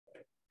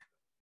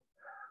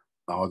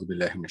أعوذ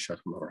بالله من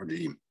الشيطان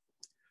الرجيم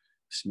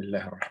بسم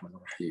الله الرحمن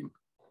الرحيم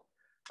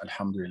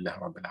الحمد لله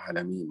رب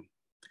العالمين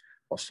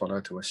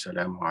والصلاة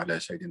والسلام على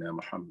سيدنا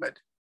محمد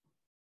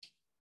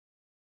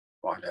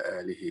وعلى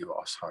آله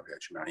وأصحابه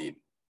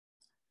أجمعين.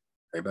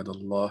 عباد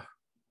الله،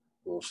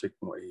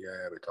 أوصيكم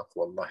وإياي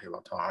بتقوى الله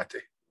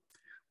وطاعته،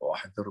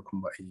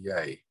 وأحذركم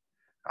وإياي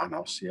عن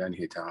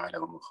عصيانه تعالى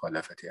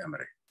ومخالفة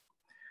أمره.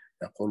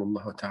 يقول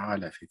الله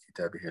تعالى في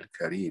كتابه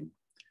الكريم: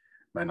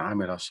 من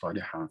عمل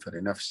صالحا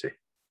فلنفسه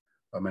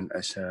ومن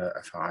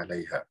أساء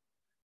فعليها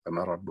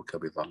وما ربك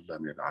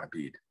بظلام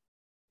للعبيد.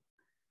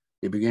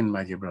 We begin,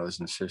 my dear brothers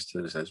and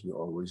sisters, as we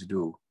always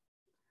do,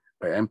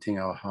 by emptying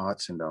our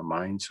hearts and our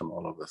minds from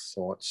all of the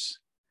thoughts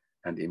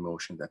and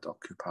emotions that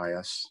occupy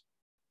us,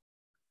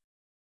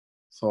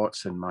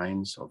 thoughts and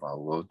minds of our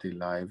worldly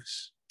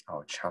lives,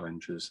 our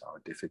challenges,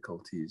 our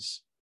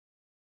difficulties,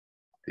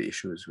 the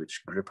issues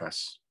which grip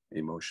us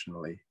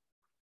emotionally.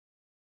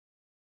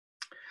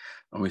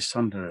 And we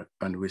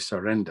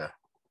surrender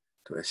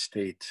to a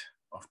state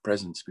of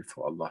presence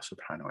before Allah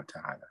subhanahu wa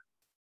ta'ala.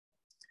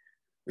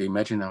 We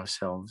imagine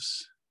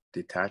ourselves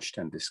detached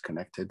and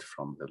disconnected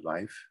from the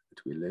life that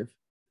we live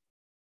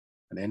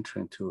and enter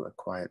into a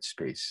quiet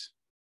space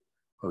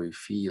where we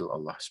feel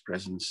Allah's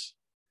presence,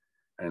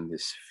 and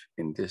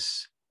in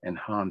this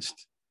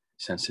enhanced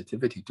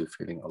sensitivity to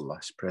feeling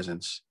Allah's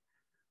presence,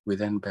 we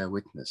then bear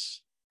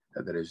witness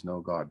that there is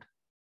no God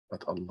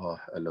but Allah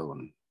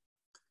alone,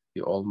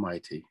 the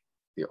Almighty,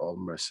 the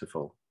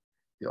All-Merciful,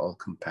 the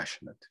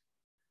All-Compassionate,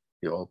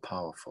 the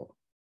All-Powerful,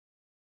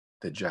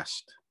 the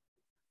Just,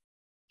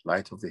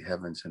 Light of the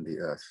heavens and the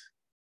earth,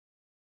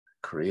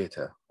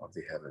 Creator of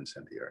the heavens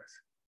and the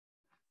earth.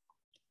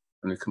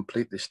 And we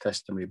complete this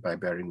testimony by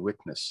bearing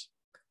witness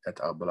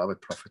that our beloved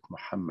Prophet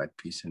Muhammad,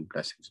 peace and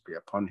blessings be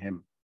upon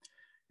him,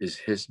 is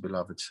his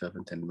beloved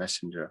servant and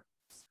messenger,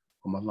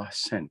 whom Allah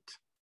sent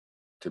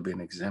to be an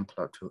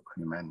exemplar to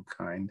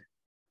humankind,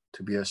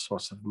 to be a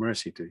source of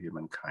mercy to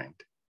humankind,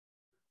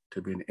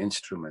 to be an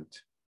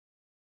instrument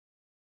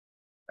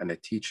and a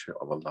teacher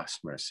of Allah's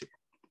mercy.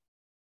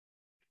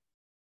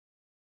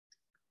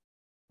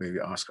 May we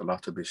ask Allah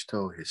to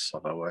bestow His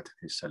salawat,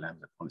 His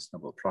salams upon His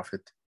noble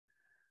Prophet,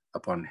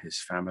 upon his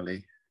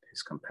family,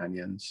 his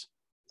companions,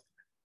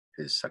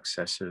 his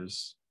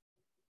successors,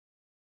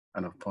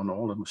 and upon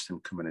all the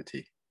Muslim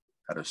community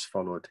that has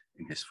followed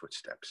in his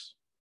footsteps.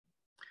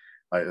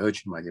 I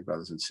urge you, my dear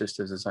brothers and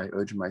sisters, as I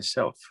urge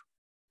myself,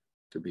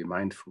 to be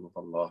mindful of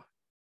Allah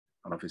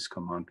and of His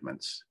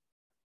commandments.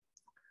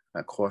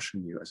 I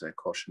caution you, as I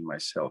caution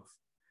myself,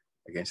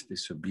 against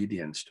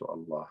disobedience to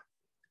Allah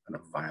and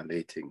of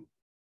violating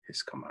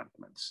His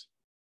commandments.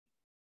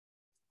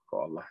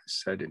 For Allah has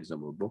said in His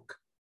noble book,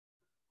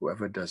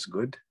 whoever does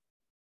good,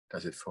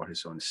 does it for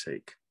his own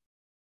sake.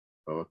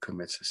 Whoever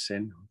commits a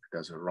sin, who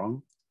does a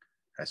wrong,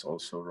 has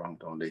also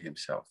wronged only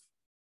himself.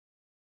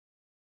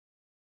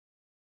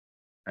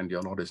 And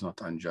your Lord is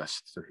not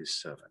unjust to His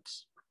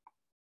servants.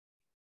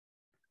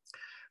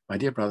 My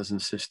dear brothers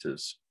and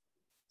sisters,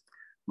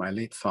 my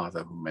late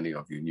father, whom many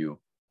of you knew,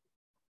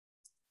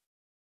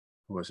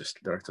 who was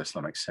a director of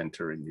Islamic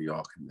Center in New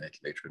York and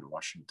later in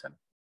Washington,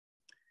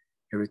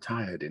 he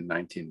retired in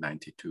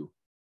 1992.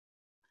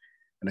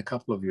 And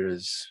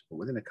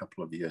within a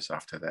couple of years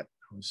after that,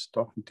 I was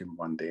talking to him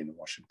one day in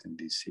Washington,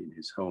 D.C., in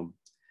his home.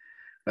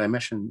 And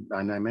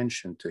I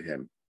mentioned to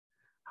him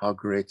how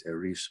great a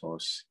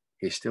resource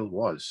he still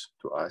was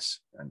to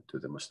us and to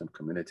the Muslim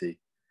community.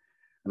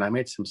 And I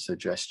made some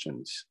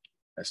suggestions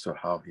as to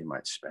how he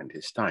might spend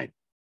his time.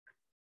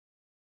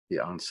 He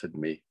answered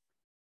me,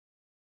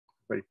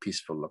 a very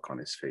peaceful look on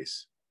his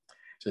face.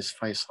 He says,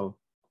 Faisal,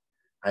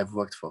 I've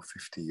worked for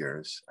 50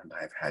 years and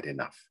I've had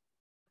enough.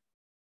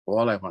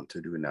 All I want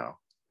to do now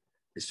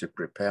is to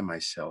prepare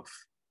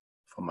myself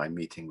for my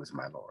meeting with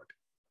my Lord.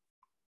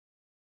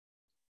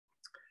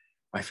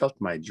 I felt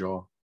my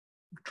jaw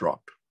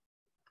drop,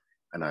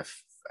 and a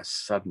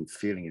sudden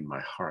feeling in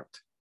my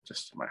heart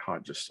just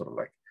sort of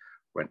like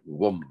went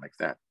whoom like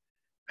that.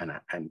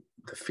 And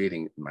the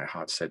feeling in my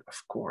heart said,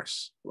 of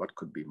course, what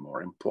could be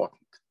more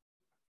important?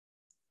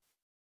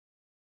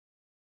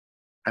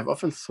 I've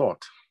often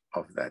thought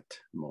of that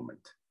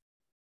moment.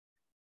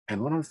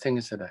 And one of the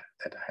things that I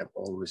have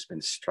always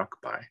been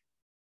struck by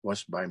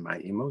was by my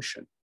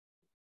emotion.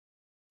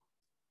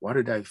 Why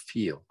did I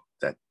feel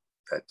that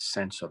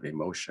sense of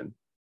emotion?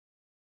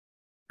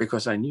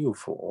 Because I knew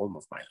for all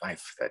of my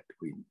life that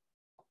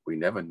we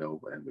never know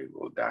when we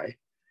will die.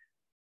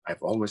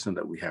 I've always known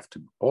that we have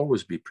to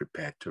always be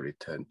prepared to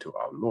return to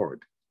our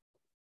Lord.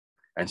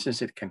 And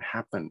since it can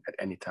happen at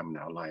any time in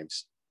our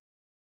lives,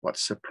 what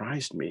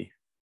surprised me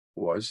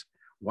was,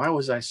 why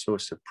was I so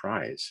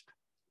surprised?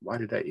 Why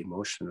did I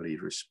emotionally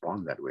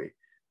respond that way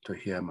to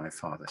hear my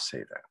father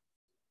say that?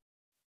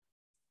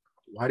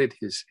 Why did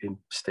his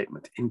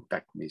statement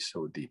impact me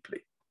so deeply?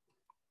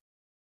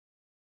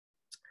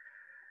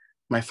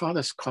 My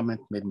father's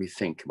comment made me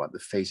think about the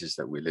phases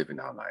that we live in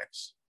our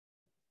lives.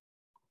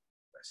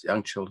 As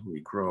young children,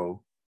 we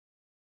grow,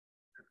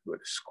 we go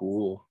to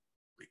school,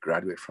 we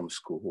graduate from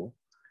school,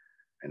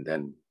 And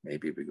then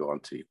maybe we go on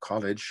to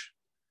college,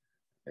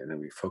 and then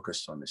we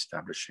focus on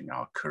establishing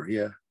our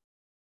career.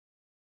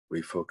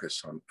 We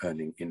focus on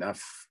earning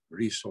enough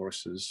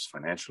resources,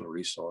 financial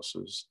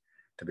resources,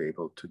 to be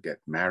able to get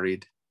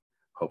married,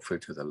 hopefully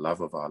to the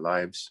love of our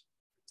lives,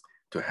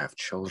 to have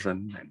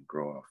children and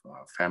grow up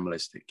our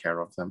families, take care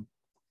of them.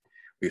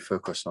 We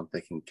focus on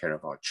taking care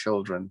of our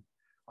children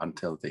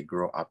until they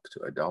grow up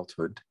to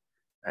adulthood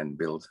and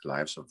build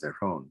lives of their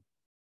own.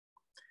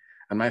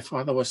 And my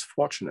father was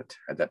fortunate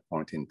at that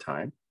point in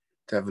time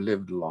to have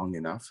lived long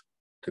enough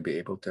to be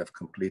able to have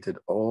completed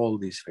all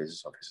these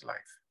phases of his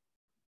life.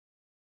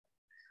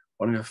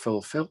 When we have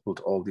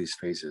fulfilled all these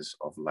phases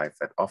of life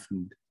that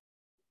often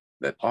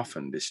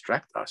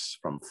distract us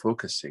from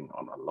focusing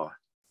on Allah,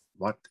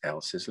 what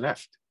else is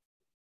left?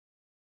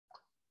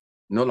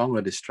 No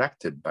longer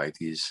distracted by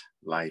these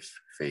life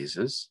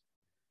phases,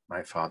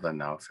 my father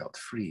now felt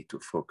free to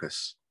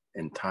focus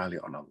entirely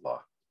on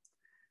Allah.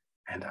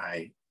 And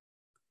I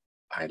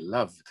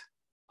loved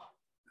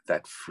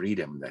that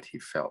freedom that he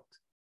felt.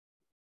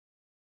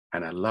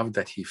 And I loved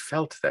that he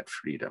felt that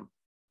freedom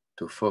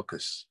to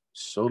focus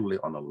solely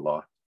on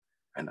Allah.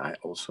 And I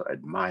also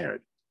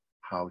admired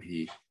how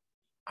he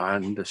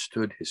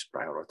understood his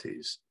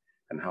priorities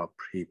and how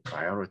he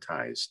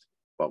prioritized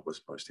what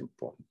was most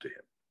important to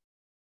him.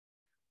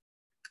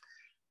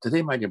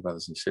 Today, my dear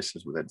brothers and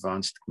sisters, with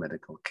advanced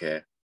medical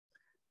care,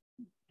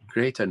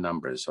 greater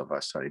numbers of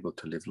us are able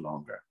to live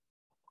longer,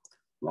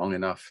 long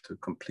enough to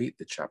complete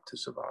the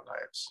chapters of our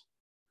lives.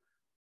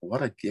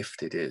 What a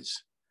gift it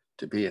is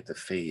to be at that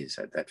phase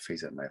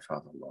that my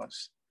father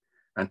was,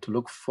 and to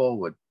look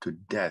forward to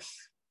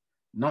death,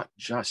 not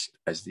just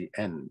as the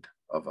end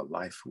of a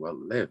life well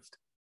lived,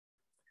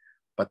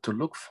 but to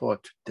look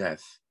forward to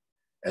death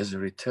as a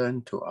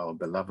return to our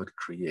beloved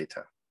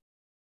Creator,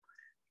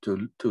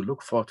 to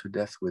look forward to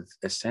death with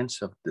a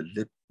sense of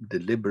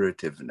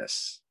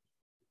deliberativeness,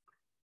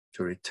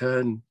 to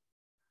return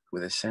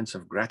with a sense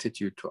of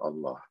gratitude to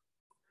Allah,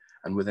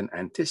 and with an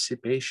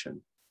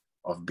anticipation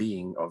of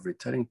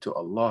returning to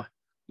Allah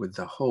with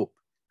the hope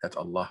that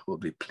Allah will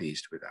be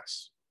pleased with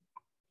us.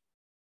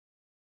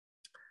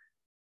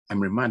 I'm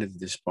reminded at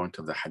this point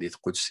of the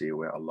Hadith Qudsi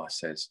where Allah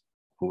says,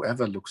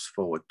 whoever looks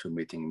forward to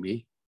meeting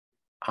me,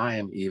 I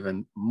am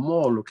even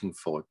more looking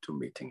forward to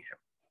meeting him.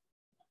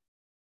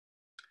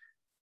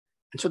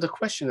 And so the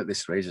question that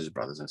this raises,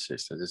 brothers and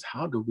sisters, is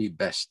how do we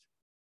best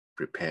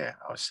prepare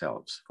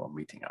ourselves for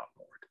meeting our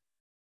Lord?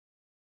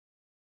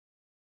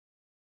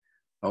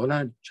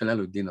 Mawlana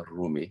Jalaluddin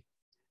al-Rumi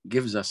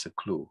gives us a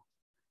clue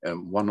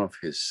in one of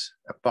his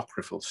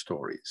apocryphal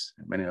stories.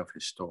 And many of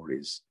his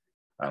stories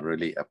are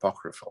really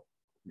apocryphal.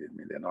 I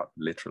mean, they're not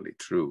literally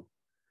true.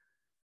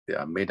 They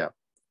are made up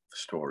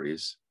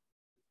stories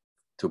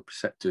to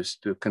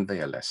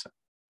convey a lesson.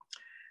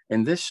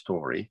 In this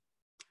story,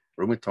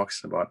 Rumi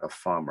talks about a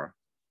farmer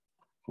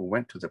who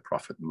went to the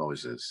Prophet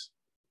Moses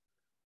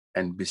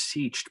and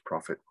beseeched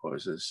Prophet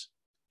Moses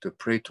to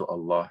pray to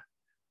Allah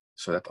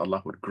so that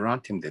Allah would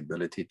grant him the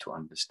ability to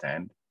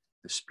understand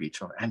the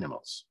speech of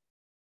animals.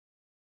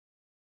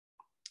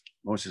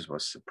 Moses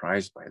was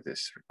surprised by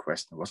this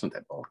request and wasn't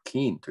at all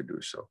keen to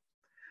do so.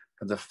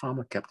 But the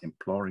farmer kept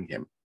imploring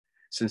him,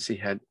 since he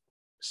had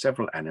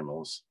several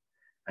animals,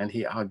 and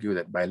he argued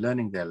that by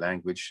learning their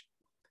language,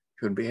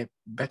 he would be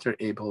better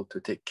able to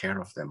take care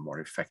of them more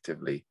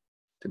effectively,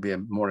 to be a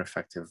more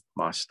effective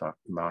master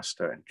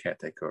and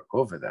caretaker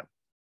over them.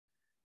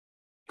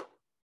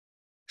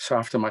 So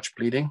after much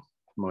pleading,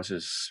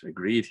 Moses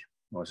agreed.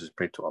 Moses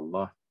prayed to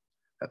Allah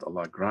that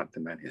Allah grant the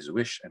man his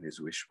wish, and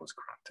his wish was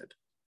granted.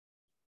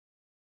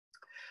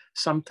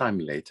 Sometime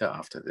later,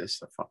 after this,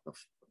 the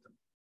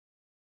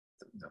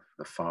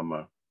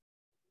farmer,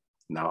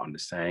 now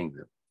understanding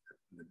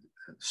the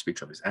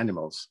speech of his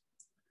animals,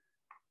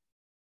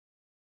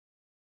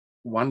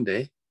 one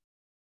day,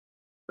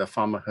 the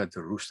farmer heard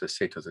the rooster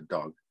say to the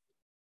dog,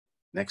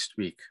 "Next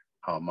week,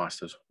 our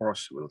master's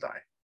horse will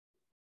die."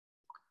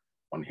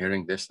 On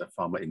hearing this, the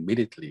farmer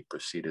immediately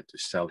proceeded to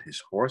sell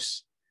his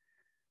horse.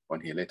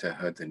 When he later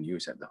heard the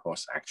news that the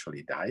horse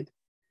actually died,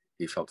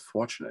 he felt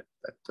fortunate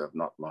to have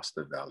not lost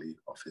the value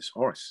of his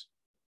horse.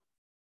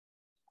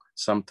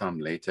 Sometime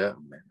later,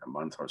 a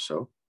month or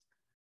so,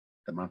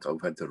 the man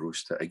overheard the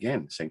rooster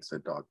again saying to the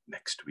dog,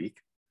 "Next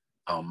week,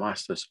 our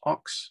master's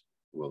ox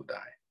will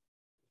die."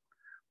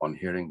 On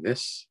hearing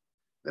this,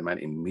 the man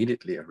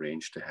immediately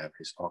arranged to have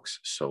his ox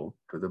sold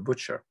to the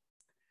butcher.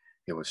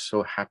 He was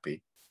so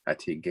happy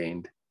that he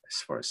gained,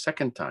 for a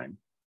second time,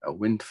 a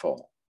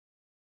windfall,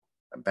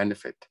 a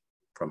benefit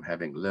from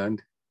having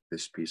learned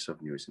this piece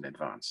of news in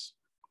advance.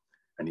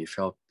 And he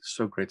felt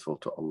so grateful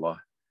to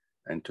Allah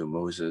and to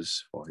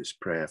Moses for his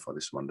prayer for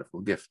this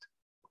wonderful gift.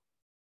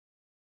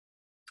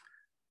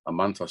 A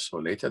month or so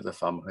later, the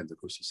farmer heard the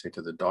rooster say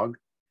to the dog,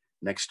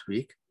 "Next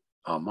week,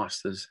 our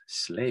master's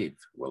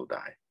slave will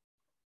die."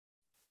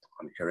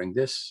 On hearing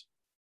this,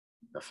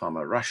 the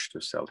farmer rushed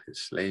to sell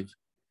his slave,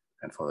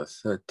 and for the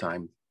third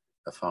time,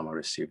 the farmer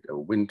received a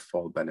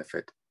windfall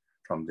benefit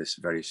from this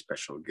very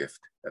special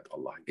gift that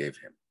Allah gave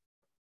him.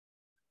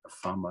 the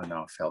farmer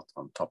now felt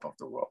on top of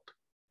the world.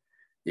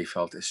 He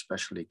felt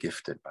especially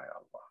gifted by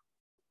Allah.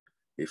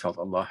 He felt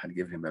Allah had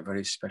given him a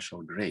very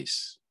special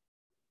grace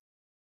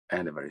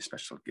and a very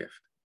special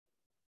gift.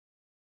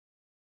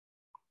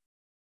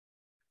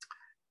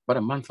 But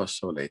a month or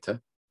so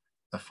later,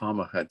 the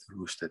farmer heard the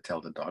rooster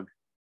tell the dog,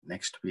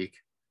 "Next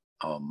week,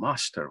 our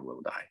master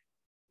will die."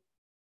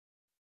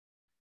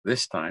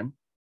 This time,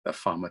 the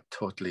farmer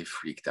totally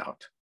freaked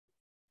out.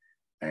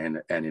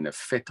 And in a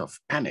fit of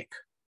panic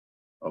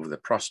over the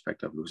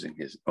prospect of losing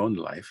his own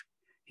life,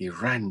 he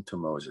ran to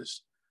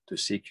Moses to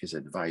seek his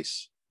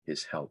advice,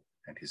 his help,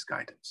 and his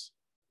guidance.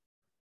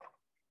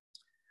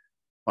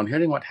 On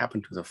hearing what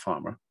happened to the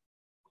farmer,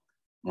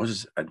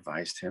 Moses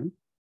advised him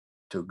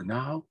to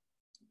now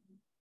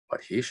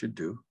what he should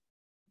do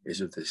is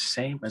do the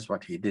same as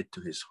what he did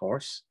to his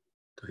horse,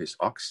 to his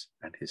ox,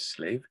 and his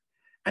slave,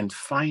 and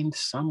find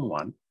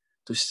someone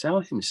to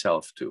sell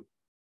himself to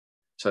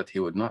so that he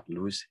would not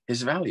lose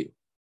his value.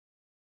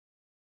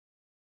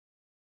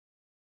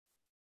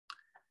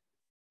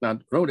 Now,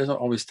 Rauf doesn't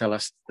always tell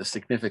us the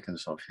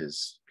significance of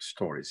his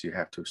stories. You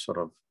have to sort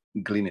of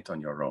glean it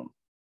on your own.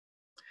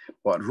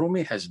 What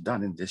Rumi has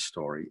done in this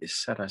story is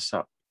set us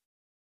up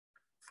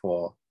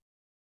for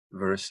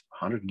verse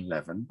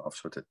 111 of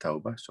Surah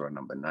At-Tawbah, Surah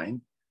number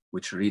 9,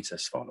 which reads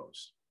as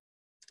follows.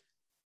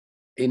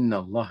 إِنَّ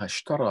اللَّهَ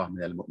اشْتَرَى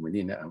مِنَ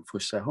الْمُؤْمِنِينَ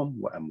أَنفُسَهُمْ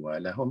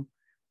وَأَمْوَالَهُمْ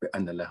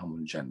بِأَنَّ لَهُمُ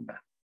الْجَنَّةِ.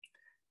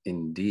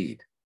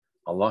 Indeed,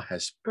 Allah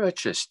has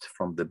purchased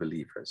from the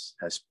believers,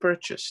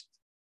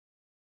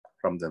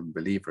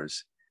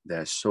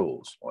 their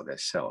souls or their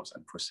selves,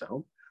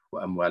 أنفسهم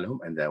وأموالهم,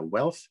 and their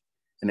wealth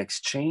in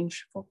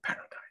exchange for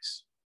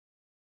paradise.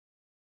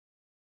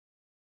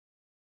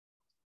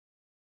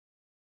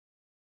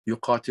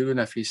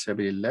 يقاتلون في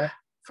سبيل الله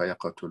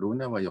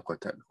فيقتلون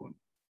ويقتلون.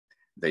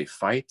 They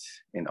fight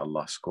in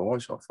Allah's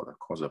cause or for the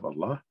cause of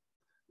Allah.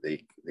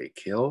 They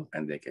kill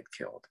and they get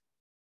killed.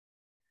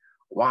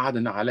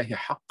 وعدنا عليه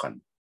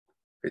حقا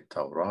في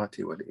التوراة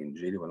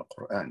والإنجيل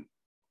والقرآن.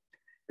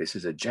 This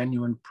is a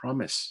genuine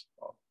promise,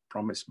 or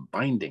promise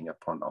binding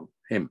upon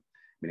him,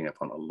 meaning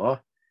upon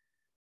Allah,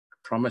 a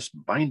promise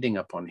binding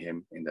upon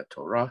him in the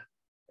Torah,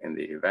 in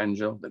the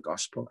Evangel, the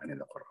Gospel, and in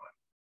the Quran.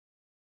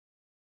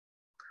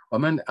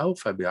 وَمَنْ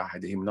أَوْفَى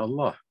بِعَهْدِهِ مِنَ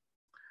اللَّهِ.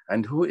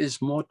 And who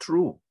is more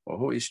true, or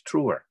who is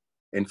truer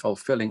in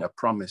fulfilling a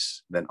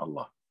promise than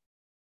Allah?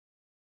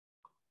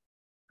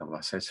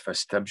 Allah says,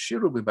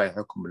 فَاسْتَبْشِرُوا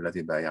بِبَيْعِكُمُ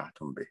الَّذِي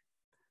بَايَعْتُمْ بِهِ.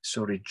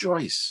 So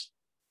rejoice,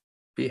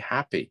 be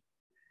happy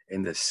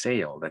in the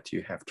sale that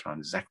you have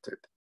transacted.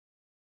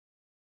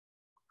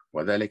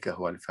 وَذَلِكَ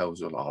هُوَ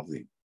الْفَوْزُ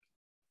الْعَظِيمُ.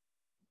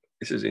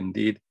 This is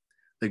indeed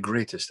the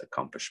greatest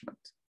accomplishment,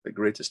 the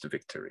greatest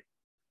victory.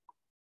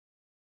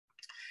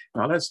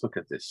 Now let's look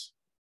at this.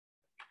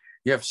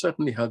 You have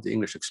certainly heard the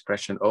English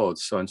expression, "Oh,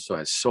 so-and-so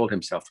has sold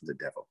himself to the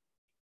devil."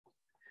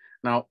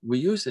 Now, we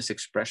use this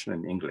expression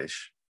in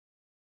English,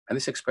 and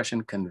this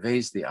expression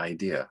conveys the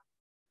idea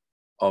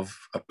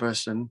of a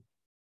person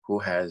who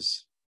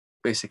has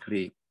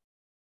basically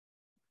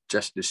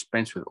just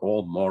dispensed with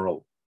all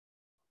moral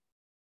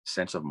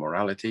sense of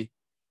morality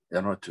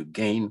in order to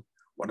gain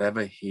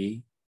whatever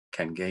he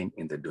can gain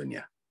in the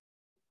dunya.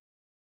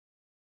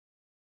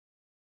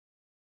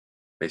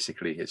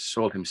 Basically, he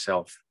sold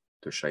himself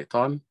to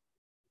shaitan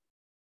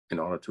in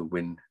order to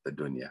win the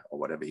dunya, or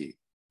whatever he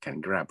can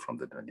grab from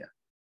the dunya.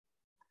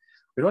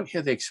 We don't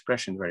hear the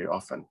expression very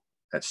often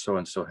that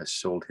so-and-so has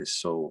sold his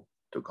soul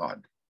to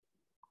God.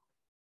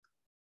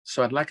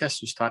 So I'd like us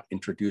to start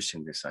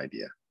introducing this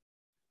idea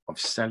of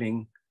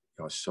selling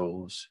your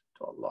souls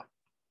to Allah.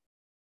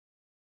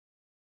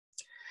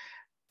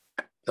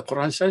 The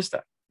Quran says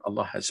that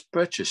Allah has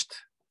purchased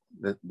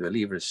the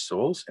believers'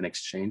 souls in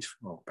exchange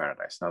for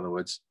paradise. In other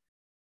words,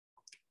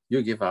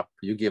 you give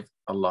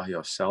Allah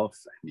yourself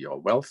and your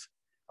wealth.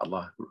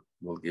 Allah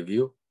will give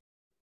you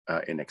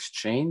in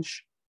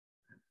exchange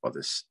for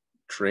this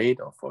trade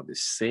or for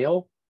this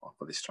sale or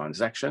for this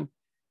transaction.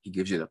 He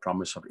gives you the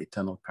promise of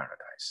eternal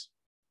paradise.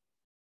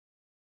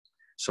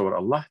 So what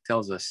Allah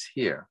tells us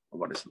here, or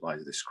what Allah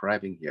is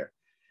describing here,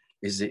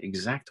 is the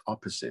exact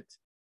opposite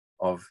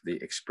of the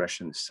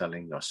expression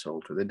selling your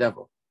soul to the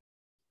devil.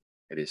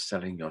 It is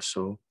selling your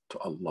soul to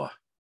Allah.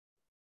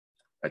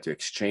 That you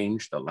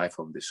exchange the life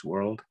of this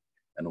world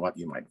and what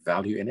you might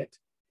value in it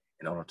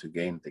in order to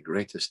gain the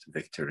greatest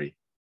victory,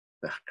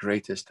 the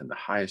greatest and the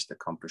highest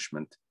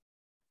accomplishment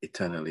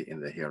eternally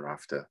in the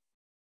hereafter,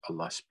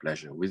 Allah's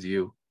pleasure with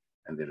you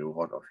and the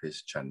reward of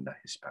His Jannah,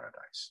 His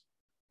paradise.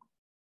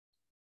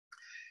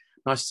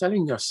 Now,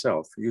 selling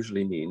yourself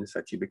usually means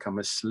that you become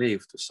a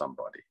slave to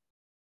somebody.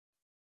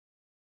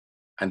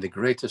 And the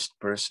greatest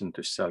person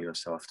to sell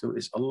yourself to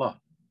is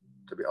Allah,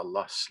 to be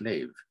Allah's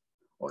slave,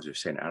 or as you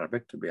say in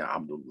Arabic, to be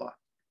Abdullah.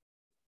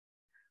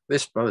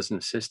 This, brothers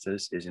and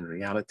sisters, is in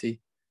reality,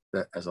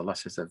 as Allah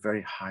says, the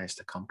very highest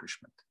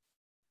accomplishment.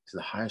 It's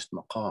the highest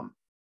maqam,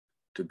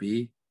 to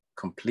be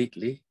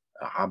completely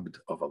a abd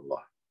of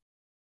Allah.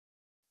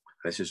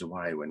 This is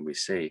why when we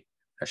say,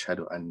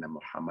 Ashhadu anna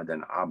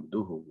Muhammadan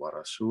abduhu wa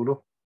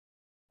rasuluh,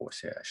 or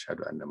say,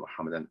 Ashhadu anna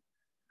Muhammadan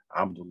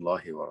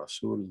Abdullahi wa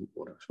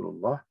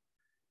Rasulullah,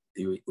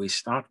 we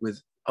start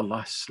with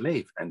Allah's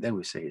slave, and then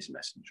we say his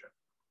messenger.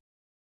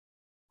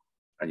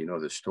 And you know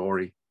the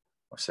story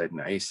of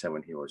Sayyidina Isa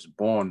when he was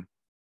born,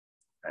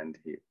 and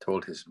he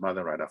told his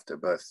mother right after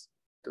birth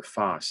to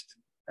fast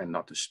and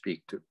not to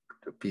speak to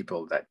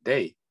people that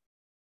day.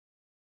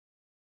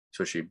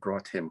 So she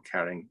brought him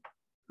carrying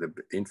the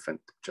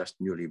infant just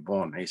newly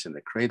born, Isa in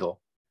the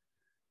cradle.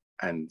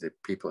 And the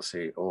people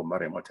say, "Oh,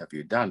 Maryam, what have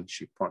you done?"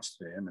 She points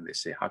to him and they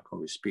say, "How can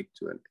we speak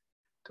to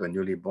a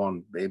newly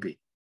born baby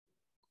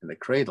in the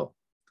cradle?"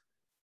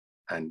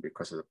 And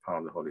because of the power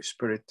of the Holy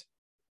Spirit,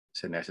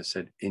 Sayyidina Isa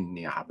said,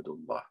 "Inni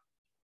Abdullah."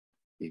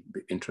 He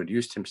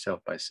introduced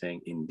himself by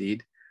saying,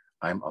 "Indeed,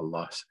 I'm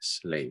Allah's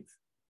slave."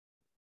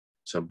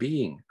 So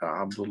being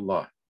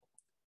Abdullah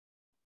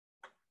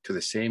to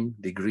the same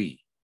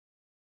degree,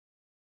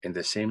 in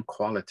the same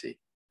quality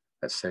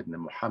that Sayyidina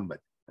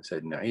Muhammad and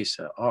Sayyidina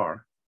Isa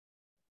are,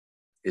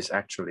 is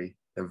actually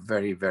the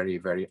very, very,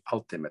 very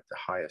ultimate, the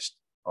highest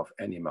of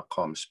any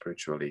maqam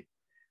spiritually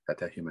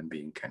that a human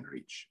being can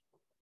reach.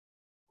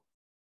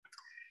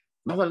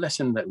 Another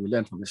lesson that we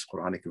learn from this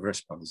Quranic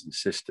verse, brothers and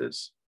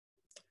sisters,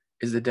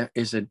 is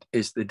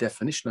the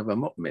definition of a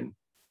mu'min.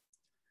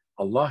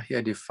 Allah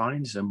here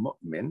defines a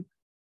mu'min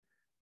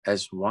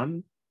as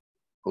one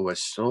who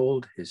has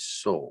sold his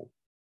soul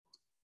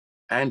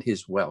and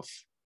his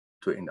wealth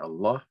to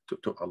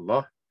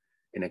Allah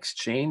in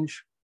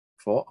exchange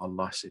for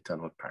Allah's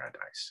eternal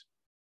paradise.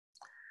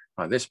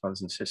 Now this,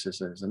 brothers and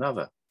sisters, is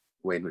another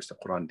way in which the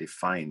Quran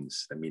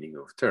defines the meaning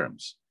of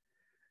terms.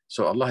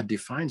 So Allah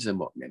defines a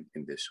mu'min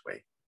in this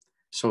way.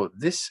 So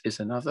this is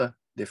another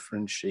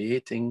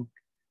differentiation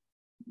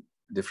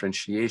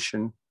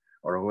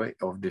or a way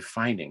of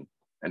defining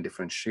and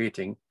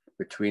differentiating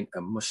between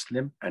a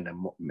Muslim and a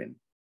mu'min.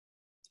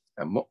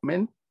 A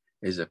mu'min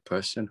is a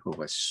person who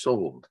has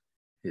sold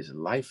his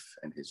life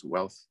and his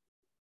wealth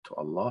to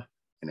Allah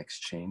in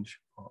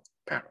exchange for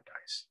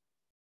paradise.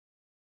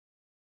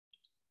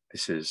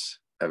 This is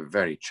a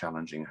very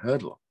challenging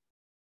hurdle,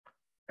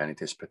 and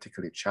it is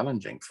particularly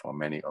challenging for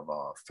many of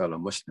our fellow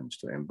Muslims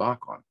to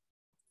embark on,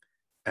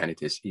 and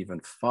it is even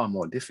far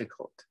more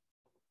difficult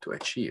to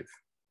achieve.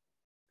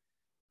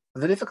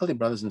 The difficulty,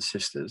 brothers and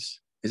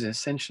sisters, is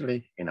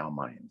essentially in our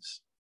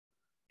minds.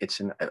 It's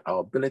in our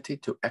ability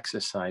to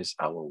exercise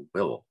our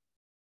will.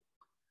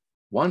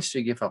 Once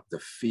you give up the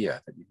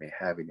fear that you may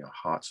have in your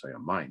hearts or your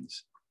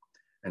minds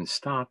and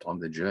start on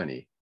the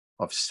journey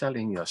of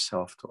selling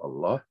yourself to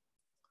Allah,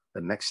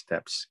 the next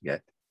steps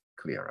get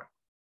clearer.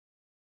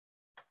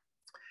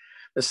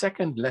 The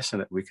second lesson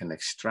that we can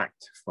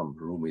extract from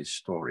Rumi's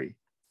story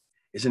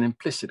is an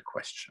implicit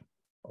question,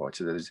 or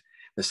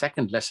the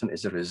second lesson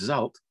is a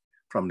result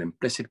from an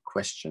implicit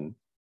question.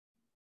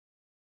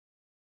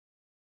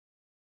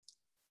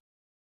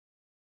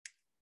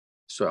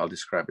 So I'll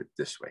describe it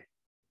this way.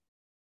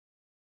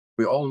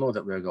 We all know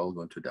that we're all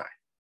going to die.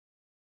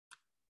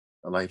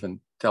 Allah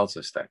even tells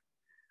us that.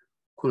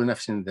 كُلُّ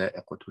نَفْسٍ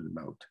ذَائِقَةُ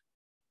الْمَوْتِ.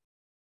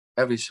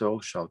 Every soul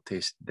shall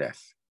taste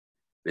death.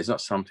 It's not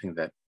something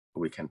that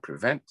we can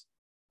prevent.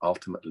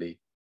 Ultimately,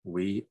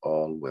 we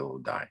all will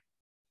die.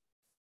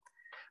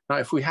 Now,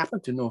 if we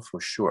happen to know for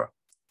sure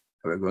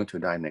that we're going to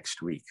die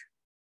next week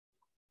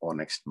or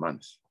next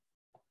month,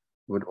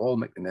 we would all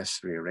make the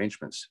necessary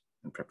arrangements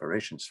and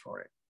preparations for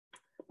it.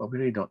 But we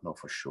really don't know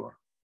for sure.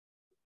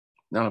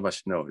 None of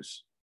us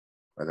knows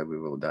whether we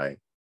will die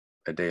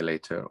a day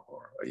later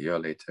or a year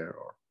later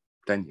or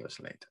 10 years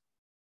later.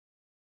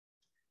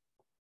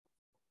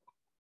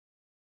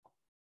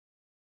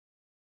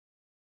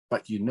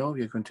 But you know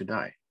you're going to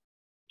die.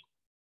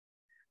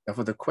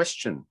 Therefore, the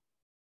question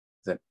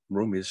that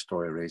Rumi's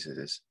story raises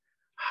is,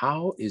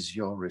 how is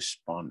your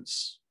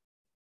response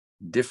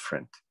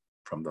different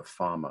from the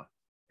farmer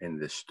in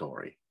this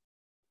story?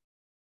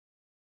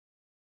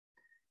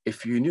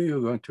 If you knew you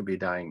were going to be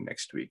dying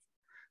next week,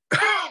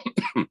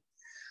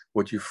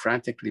 would you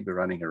frantically be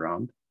running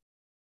around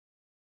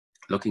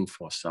looking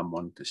for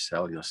someone to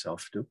sell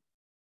yourself to?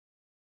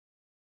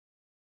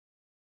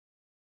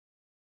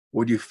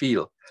 Would you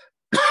feel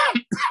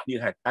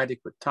you had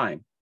adequate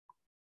time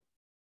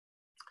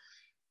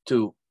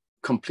to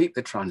complete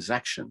the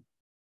transaction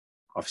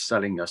of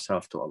selling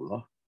yourself to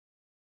Allah?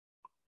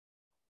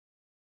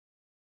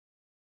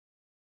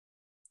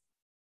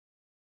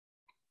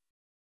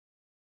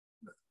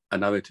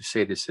 Another way to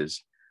say this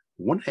is,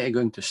 when are you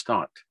going to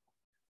start?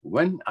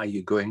 When are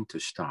you going to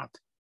start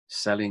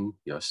selling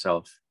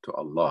yourself to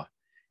Allah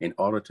in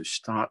order to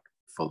start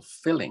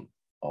fulfilling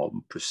or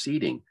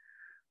proceeding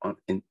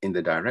in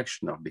the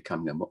direction of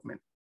becoming a mu'min?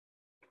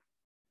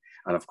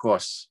 And of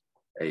course,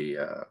 a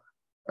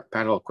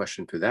parallel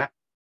question to that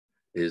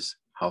is,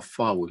 how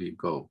far will you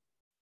go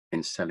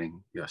in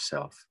selling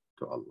yourself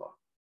to Allah?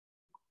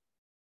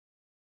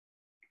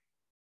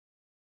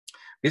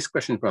 These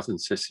questions, brothers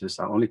and sisters,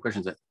 are only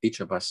questions that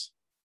each of us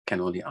can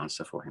only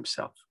answer for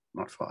himself,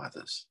 not for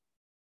others.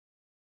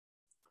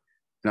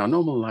 In our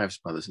normal lives,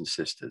 brothers and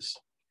sisters,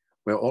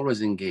 we're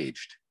always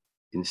engaged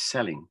in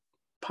selling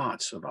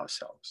parts of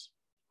ourselves.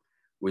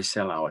 We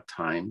sell our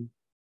time,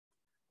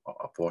 or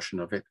a portion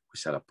of it. We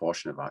sell a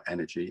portion of our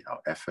energy,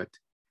 our effort.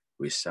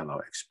 We sell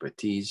our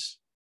expertise.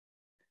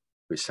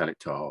 We sell it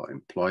to our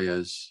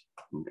employers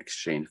in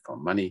exchange for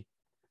money,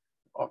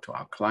 or to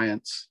our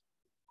clients.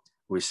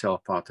 We sell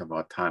part of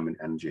our time and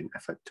energy and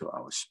effort to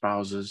our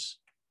spouses,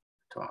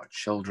 to our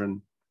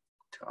children,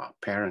 to our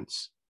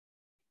parents.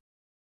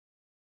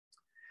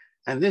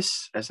 And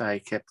this, as I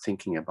kept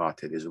thinking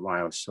about it, is why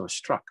I was so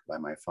struck by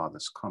my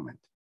father's comment.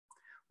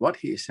 What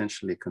he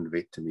essentially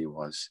conveyed to me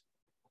was,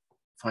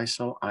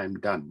 Faisal, I'm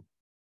done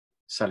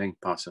selling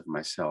parts of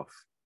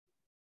myself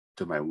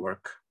to my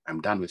work.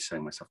 I'm done with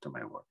selling myself to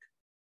my work.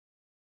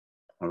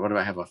 And what do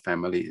I have? A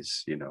family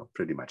is,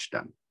 pretty much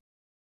done.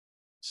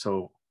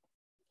 So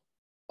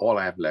all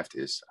I have left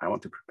is I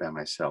want to prepare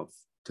myself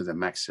to the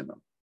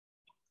maximum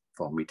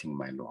for meeting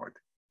my Lord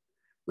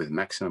with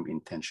maximum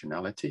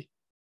intentionality,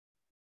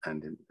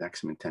 and the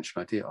maximum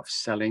intentionality of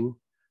selling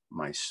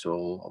my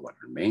soul, or what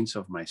remains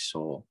of my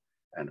soul,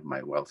 and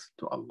my wealth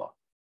to Allah.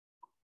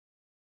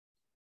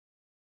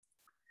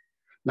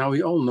 Now,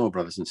 we all know,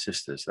 brothers and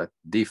sisters, that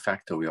de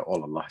facto we are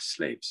all Allah's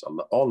slaves.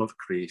 Allah, all of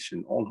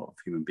creation, all of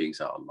human beings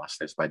are Allah's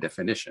slaves by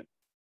definition.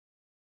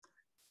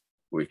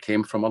 We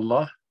came from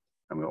Allah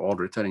and we're all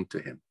returning to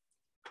Him.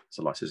 As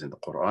Allah says in the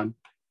Quran,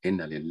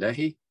 Inna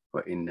lillahi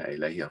wa inna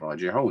ilayhi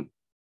raji'un.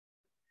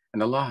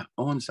 And Allah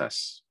owns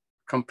us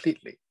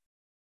completely.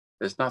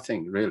 There's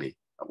nothing really.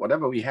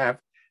 Whatever we have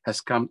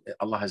has come,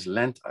 Allah has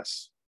lent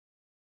us.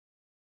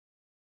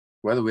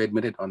 Whether we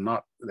admit it or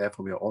not,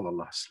 therefore we are all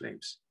Allah's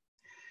slaves.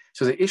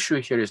 So the issue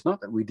here is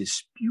not that we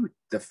dispute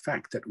the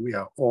fact that we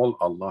are all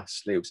Allah's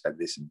slaves at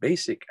this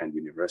basic and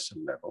universal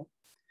level.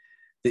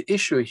 The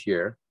issue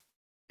here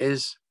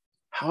is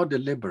how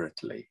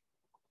deliberately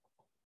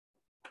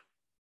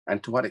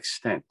and to what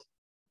extent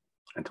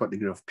and to what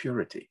degree of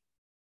purity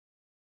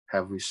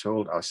have we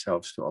sold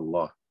ourselves to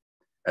Allah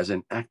as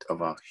an act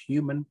of our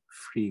human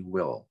free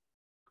will?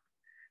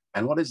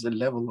 And what is the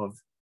level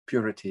of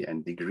purity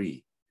and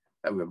degree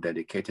that we have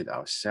dedicated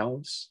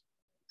ourselves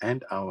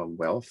and our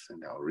wealth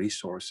and our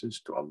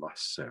resources to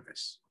Allah's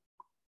service?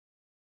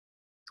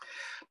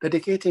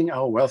 Dedicating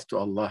our wealth to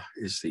Allah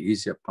is the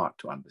easier part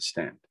to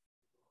understand,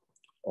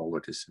 although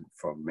it is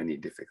for many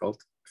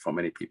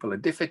people, a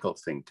difficult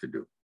thing to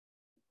do.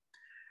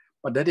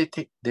 But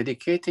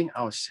dedicating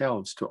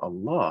ourselves to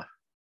Allah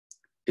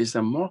is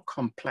a more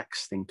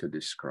complex thing to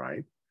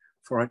describe,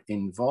 for it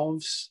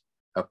involves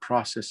a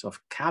process of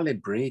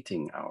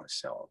calibrating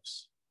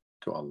ourselves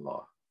to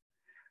Allah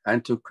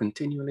and to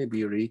continually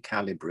be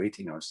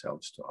recalibrating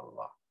ourselves to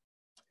Allah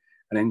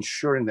and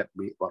ensuring that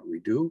what we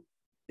do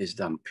is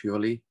done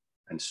purely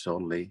and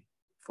solely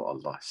for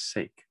Allah's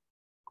sake.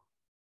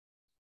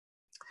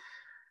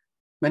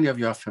 Many of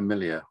you are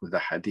familiar with the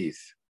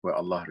hadith where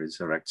Allah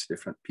resurrects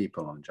different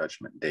people on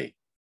Judgment Day.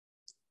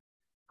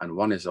 And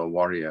one is a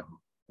warrior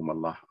whom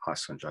Allah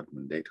asks on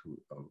Judgment Day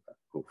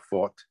who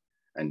fought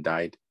and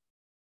died.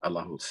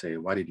 Allah will say,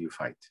 why did you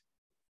fight?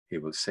 He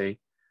will say,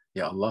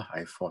 Ya Allah,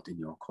 I fought in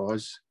your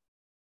cause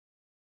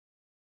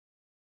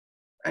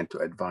and to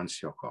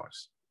advance your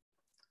cause.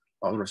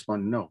 Allah will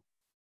respond, no,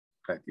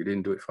 that you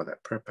didn't do it for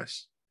that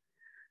purpose.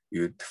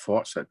 You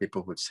fought so that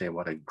people would say,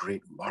 what a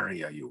great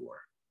warrior you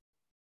were.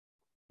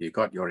 You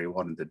got your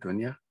reward in the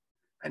dunya,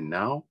 and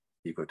now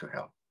you go to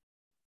hell.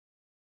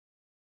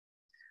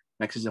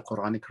 Next is the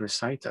Quranic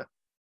reciter.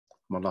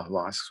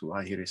 Allah asks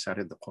why he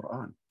recited the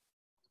Quran.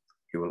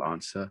 He will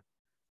answer,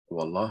 oh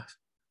Allah,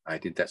 I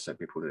did that so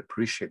people would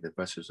appreciate the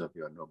verses of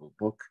your noble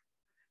book,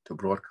 to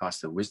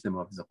broadcast the wisdom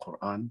of the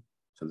Quran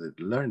so that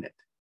they learn it.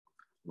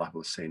 Allah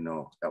will say,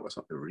 no, that was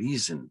not the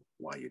reason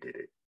why you did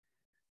it.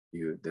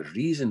 The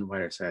reason why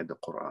I recited the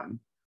Quran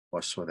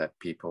was so that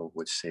people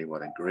would say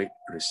what a great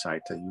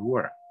reciter you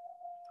were.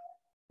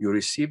 You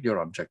received your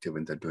objective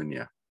in the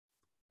dunya,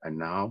 and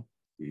now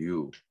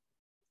you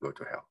go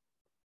to hell.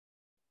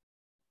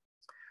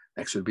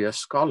 Next would be a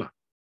scholar.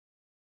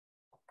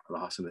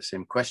 Allah asks him the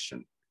same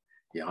question.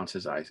 He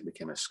answers, I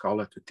became a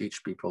scholar to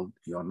teach people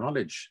your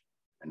knowledge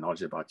and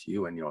knowledge about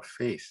you and your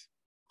faith.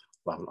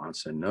 Allah will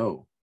answer,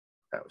 no,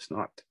 that was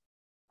not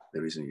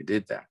the reason you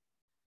did that.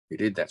 You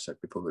did that so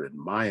that people would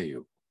admire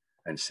you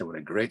and say what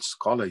a great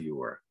scholar you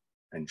were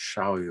and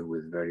shower you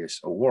with various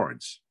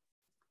awards.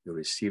 You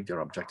received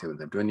your objective in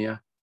the dunya,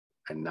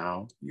 and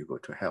now you go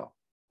to hell.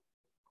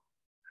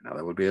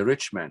 Another would be a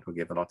rich man who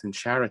gave a lot in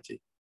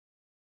charity.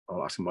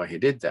 I'll ask him why he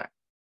did that.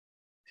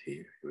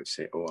 He would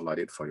say, oh, Allah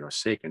did it for your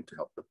sake and to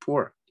help the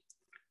poor.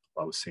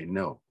 I would say,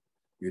 no,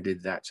 you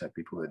did that so that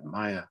people would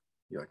admire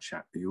you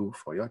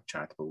for your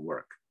charitable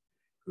work.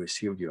 You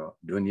received your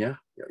dunya,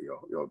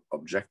 your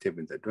objective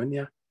in the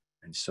dunya,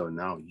 and so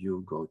now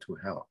you go to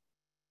hell.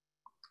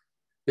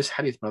 This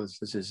hadith, brothers,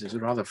 this is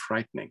rather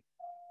frightening.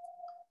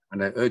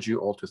 And I urge you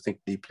all to think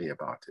deeply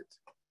about it.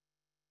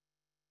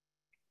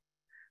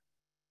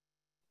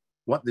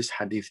 What this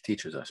hadith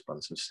teaches us,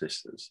 brothers and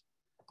sisters,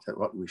 is that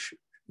what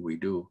we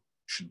do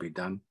should be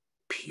done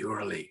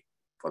purely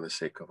for the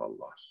sake of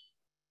Allah.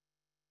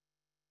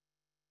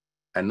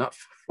 and not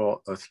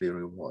for earthly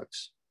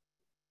rewards,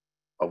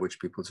 of which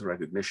people's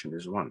recognition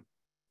is one.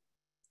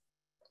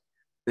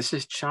 This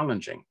is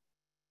challenging.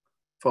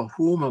 For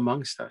whom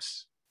amongst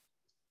us?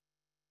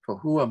 For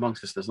who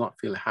amongst us does not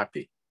feel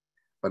happy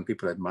when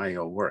people admire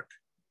your work,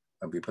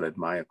 when people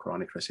admire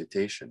Quranic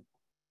recitation,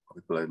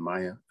 or people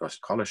admire your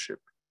scholarship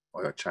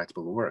or your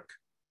charitable work?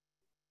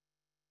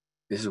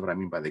 This is what I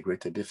mean by the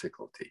greater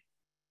difficulty,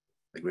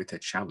 the greater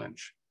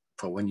challenge.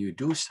 For when you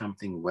do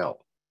something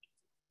well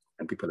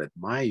and people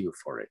admire you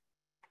for it,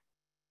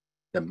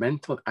 the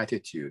mental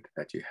attitude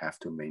that you have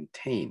to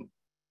maintain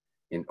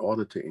in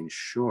order to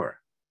ensure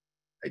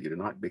that you do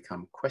not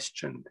become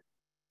questioned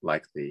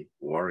like the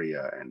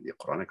warrior and the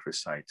Quranic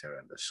reciter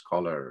and the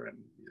scholar and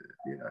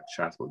the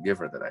charitable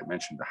giver that I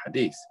mentioned, the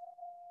hadith,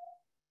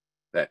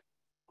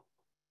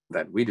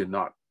 that we do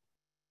not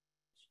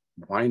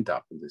wind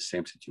up in the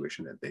same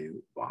situation that they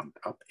wound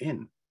up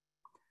in.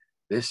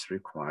 This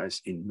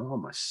requires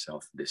enormous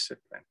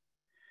self-discipline.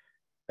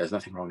 There's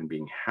nothing wrong in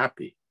being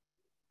happy,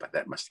 but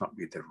that must not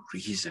be the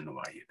reason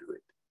why you do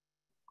it.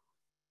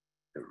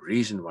 The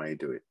reason why you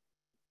do it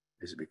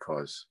is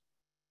because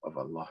of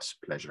Allah's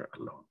pleasure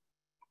alone.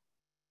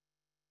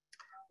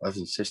 Brothers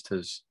and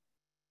sisters,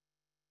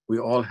 we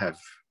all have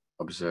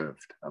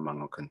observed among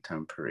our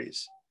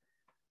contemporaries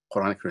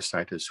Quranic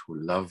reciters who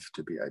love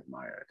to be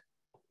admired,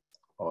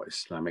 or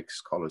Islamic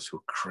scholars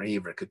who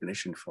crave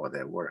recognition for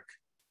their work,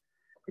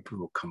 people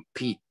who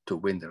compete to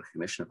win the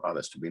recognition of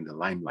others, to be in the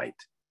limelight.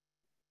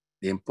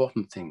 The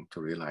important thing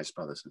to realize,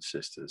 brothers and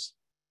sisters,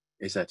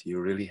 is that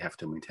you really have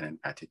to maintain an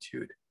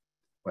attitude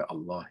where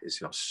Allah is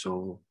your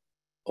sole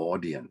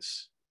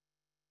audience,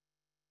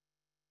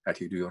 that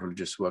you do your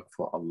religious work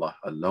for Allah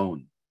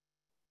alone,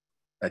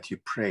 that you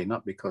pray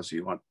not because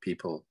you want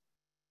people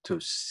to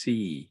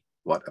see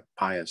what a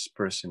pious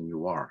person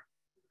you are,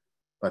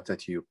 but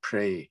that you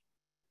pray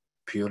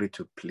purely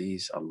to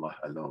please Allah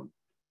alone.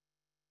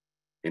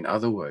 In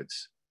other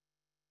words,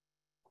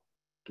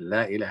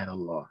 La ilaha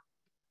illallah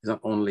is not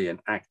only an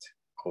act,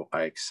 or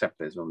I accept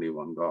there's only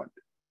one God.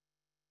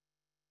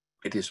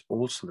 It is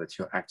also that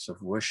your acts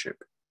of worship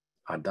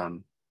are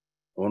done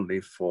only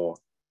for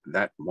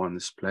that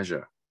one's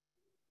pleasure,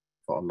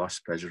 for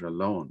Allah's pleasure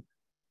alone.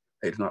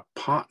 They do not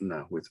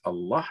partner with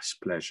Allah's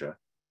pleasure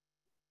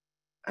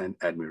and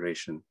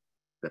admiration,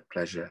 the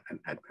pleasure and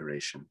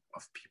admiration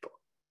of people.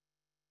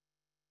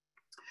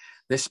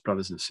 This,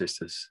 brothers and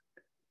sisters,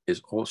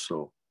 is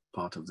also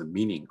part of the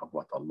meaning of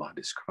what Allah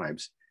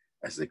describes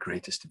as the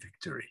greatest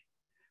victory,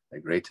 the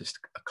greatest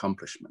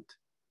accomplishment,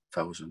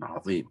 fawzun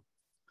azim.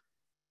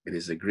 It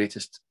is the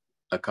greatest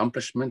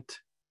accomplishment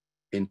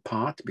in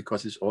part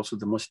because it's also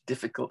the most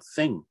difficult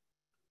thing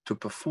to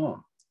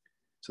perform.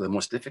 So the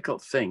most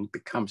difficult thing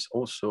becomes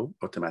also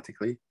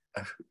automatically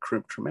a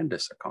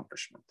tremendous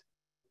accomplishment.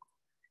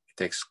 It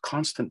takes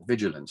constant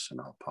vigilance on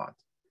our part,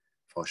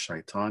 for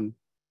shaitan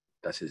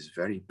does his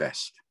very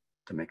best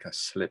to make us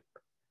slip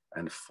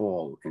and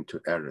fall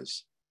into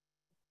errors.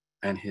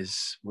 And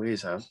his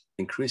ways are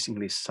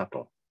increasingly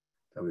subtle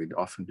that we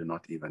often do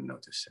not even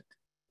notice it.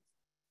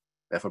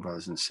 Therefore,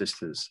 brothers and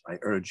sisters, I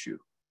urge you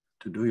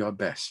to do your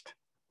best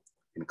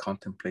in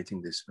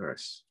contemplating this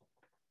verse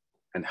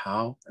and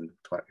how and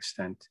to what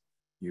extent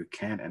you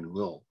can and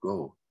will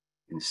go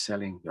in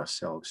selling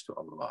yourselves to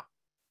Allah.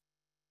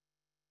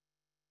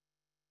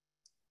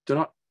 Do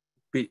not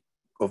be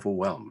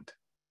overwhelmed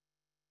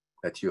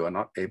that you are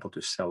not able to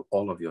sell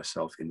all of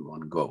yourself in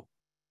one go.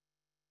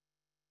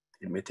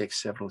 It may take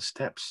several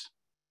steps,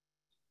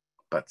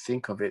 but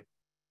think of it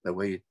the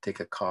way you take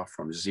a car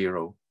from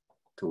 0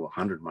 to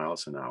 100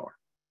 miles an hour.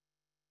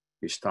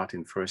 You start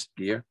in first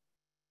gear.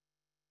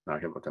 Now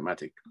you have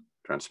automatic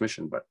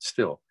transmission, but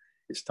still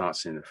it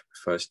starts in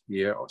first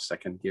gear or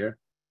second gear.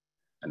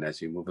 And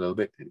as you move a little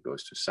bit, it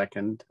goes to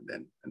second.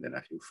 And then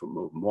as you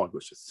move more, it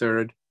goes to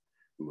third.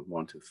 You move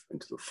on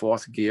into the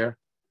fourth gear.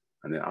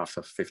 And then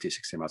after 50,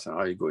 60 miles an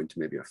hour, you go into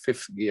maybe a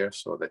fifth gear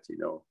so that, you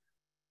know,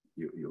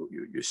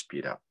 you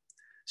speed up.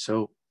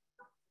 So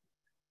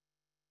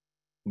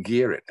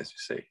gear it, as you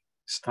say.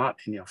 Start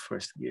in your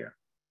first gear.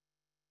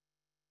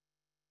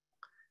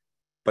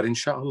 But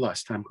inshallah,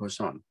 as time goes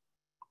on,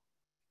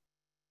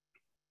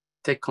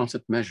 take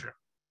constant measure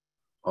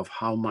of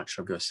how much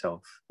of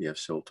yourself you have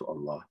sold to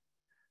Allah,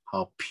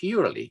 how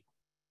purely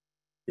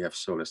you have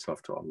sold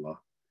yourself to Allah.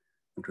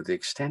 And to the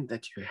extent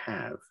that you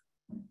have,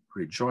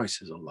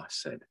 rejoice, as Allah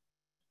said.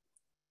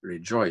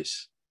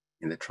 Rejoice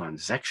in the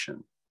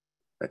transaction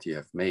that you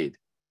have made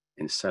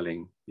in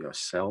selling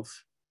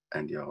yourself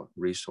and your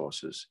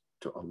resources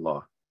to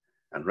Allah,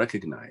 and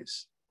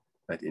recognize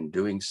that in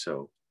doing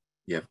so,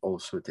 you have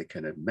also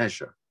taken a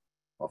measure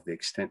of the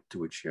extent to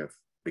which you have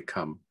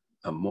become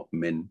a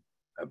mu'min,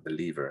 a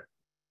believer,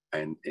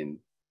 and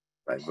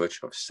by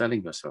virtue of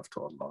selling yourself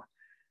to Allah,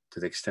 to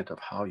the extent of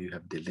how you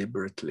have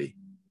deliberately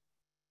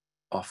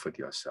offered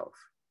yourself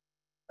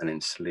and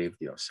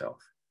enslaved yourself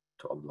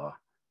to Allah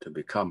to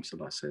become, as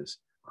Allah says,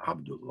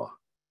 Abdullah.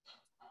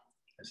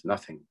 There's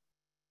nothing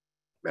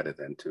better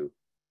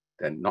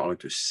than not only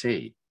to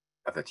say,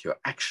 but that your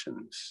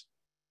actions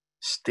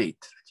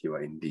state that you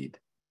are indeed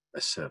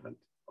a servant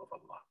of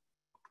Allah.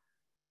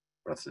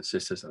 Brothers and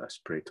sisters, let us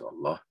pray to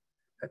Allah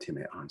that He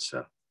may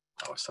answer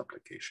our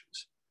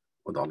supplications.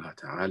 ودع الله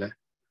تعالى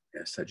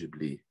يستجب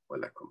لي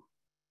ولكم.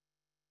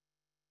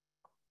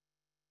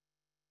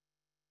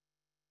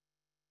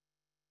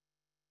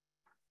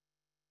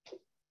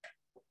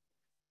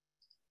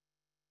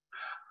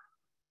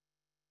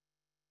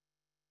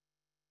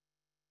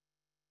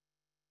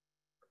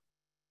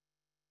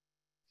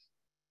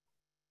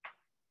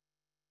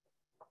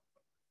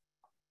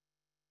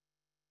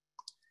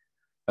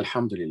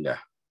 الحمد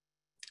لله.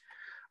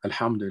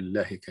 الحمد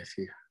لله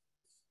كثيرا،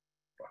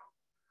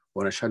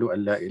 ونشهد أن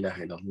لا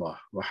إله إلا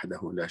الله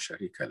وحده لا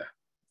شريك له،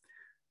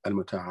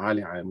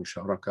 المتعالي على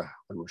المشاركة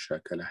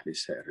والمشاكلة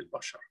لسائر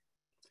البشر.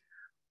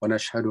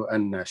 ونشهد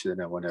أن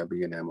سيدنا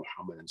ونبينا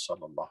محمد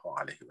صلى الله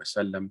عليه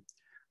وسلم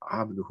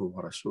عبده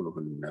ورسوله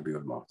النبي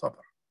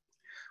المعتبر.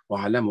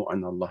 واعلموا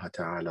أن الله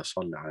تعالى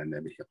صلى على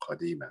النبي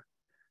قديما،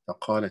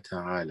 فقال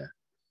تعالى: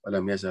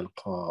 ولم يزل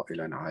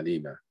قائلا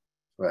عليما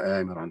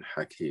وآمرا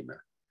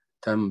حكيما،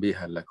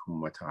 تنبيها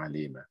لكم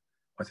وتعليما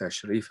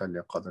وتشريفا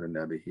لقدر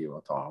النبي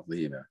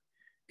وتعظيما.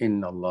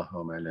 إن الله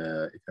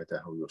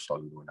وملائكته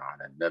يصلون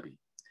على النبي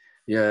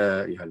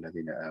يا أيها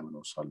الذين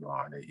آمنوا صلوا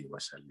عليه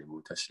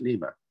وسلموا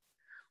تسليما.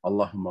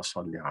 اللهم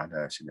صل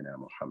على سيدنا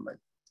محمد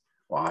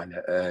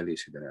وعلى آل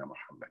سيدنا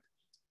محمد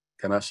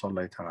كما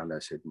صليت على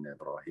سيدنا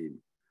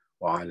إبراهيم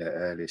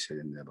وعلى آل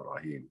سيدنا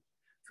إبراهيم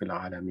في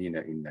العالمين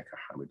إنك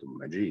حميد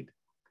مجيد.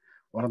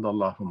 وارض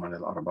اللهم عن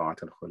الأربعة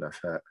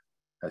الخلفاء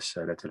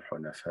السادة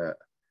الحنفاء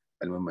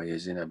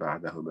المميزين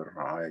بعده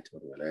بالرعاية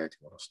والولاية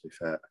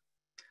والاصطفاء،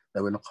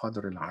 ذوي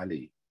القدر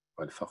العلي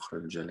والفخر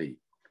الجلي،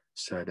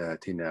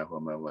 ساداتنا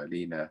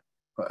وموالينا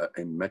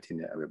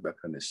وأئمتنا أبي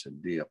بكر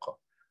الصديق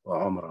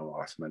وعمر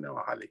وعثمان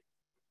وعلي.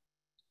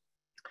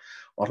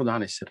 وارض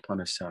عن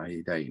السبطان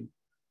السعيدين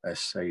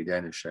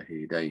السيدان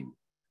الشهيدين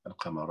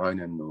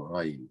القمرين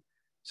النورين،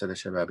 سادة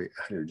شباب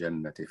أهل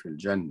الجنة في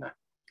الجنة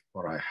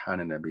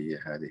وريحان نبي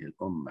هذه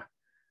الأمة،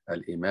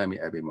 الإمام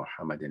أبي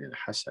محمد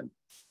الحسن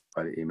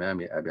والإمام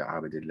أبي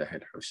عبد الله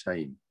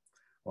الحسين،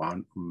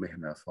 وعن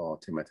أمهما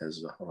فاطمة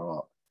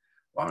الزهراء،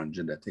 وعن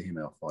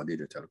جدتهما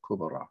خديجة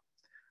الكبرى،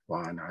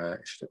 وعن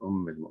عائشة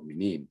أم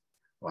المؤمنين،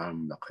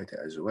 وعن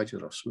بقية أزواج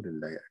رسول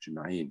الله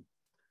أجمعين،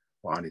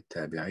 وعن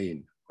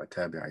التابعين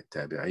وتابع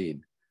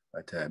التابعين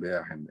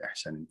وتابعهم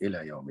بإحسان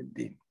إلى يوم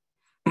الدين.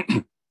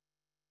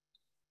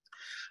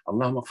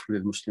 اللهم اغفر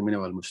للمسلمين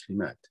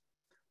والمسلمات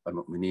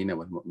والمؤمنين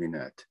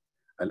والمؤمنات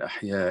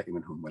الأحياء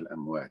منهم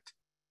والأموات،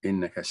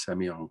 إنك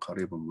سميع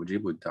قريب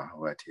مجيب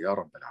الدعوات يا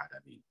رب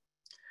العالمين.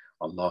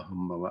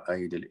 اللهم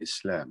وأيد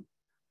الإسلام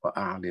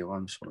وأعلي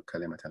وانصر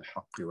كلمة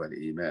الحق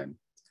والإيمان.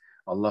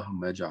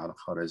 اللهم اجعل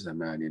خير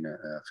زماننا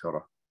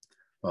آخرة،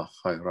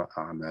 وخير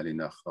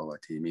أعمالنا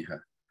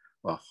خواتيمها،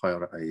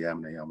 وخير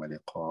أيامنا يوم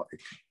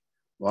لقائك،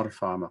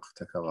 وارفع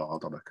مقتك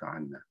وغضبك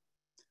عنا.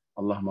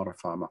 اللهم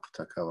ارفع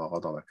مقتك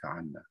وغضبك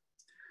عنا.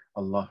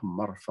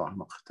 اللهم ارفع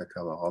مقتك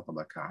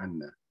وغضبك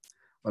عنا،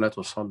 ولا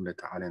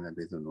تسلط علينا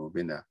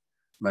بذنوبنا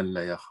من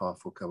لا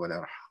يخافك ولا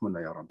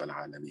يرحمنا يا رب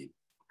العالمين.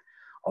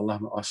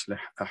 اللهم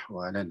أصلح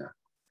أحوالنا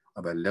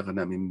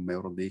وبلغنا مما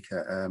يرضيك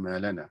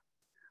آمالنا،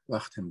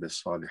 واختم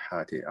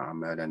بالصالحات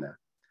أعمالنا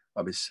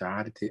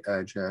وبالسعادة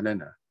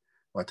آجالنا،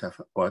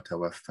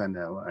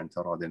 وتوفنا وأنت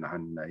راض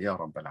عنا يا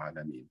رب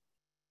العالمين.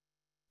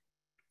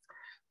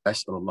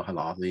 أسأل الله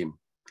العظيم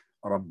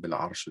رب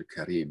العرش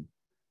الكريم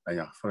أن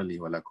يغفر لي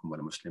ولكم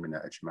وللمسلمين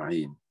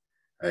أجمعين.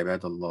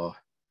 عباد الله،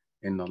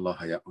 إن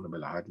الله يأمر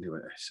بالعدل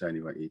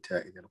والإحسان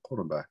وإيتاء ذي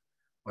القربى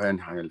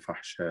وينهى عن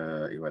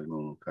الفحشاء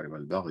والمنكر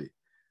والبغي،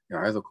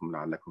 يعظكم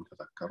لعلكم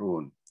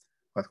تذكرون.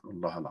 واذكروا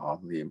الله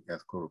العظيم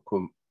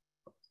يذكركم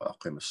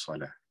وأقيموا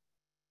الصلاة.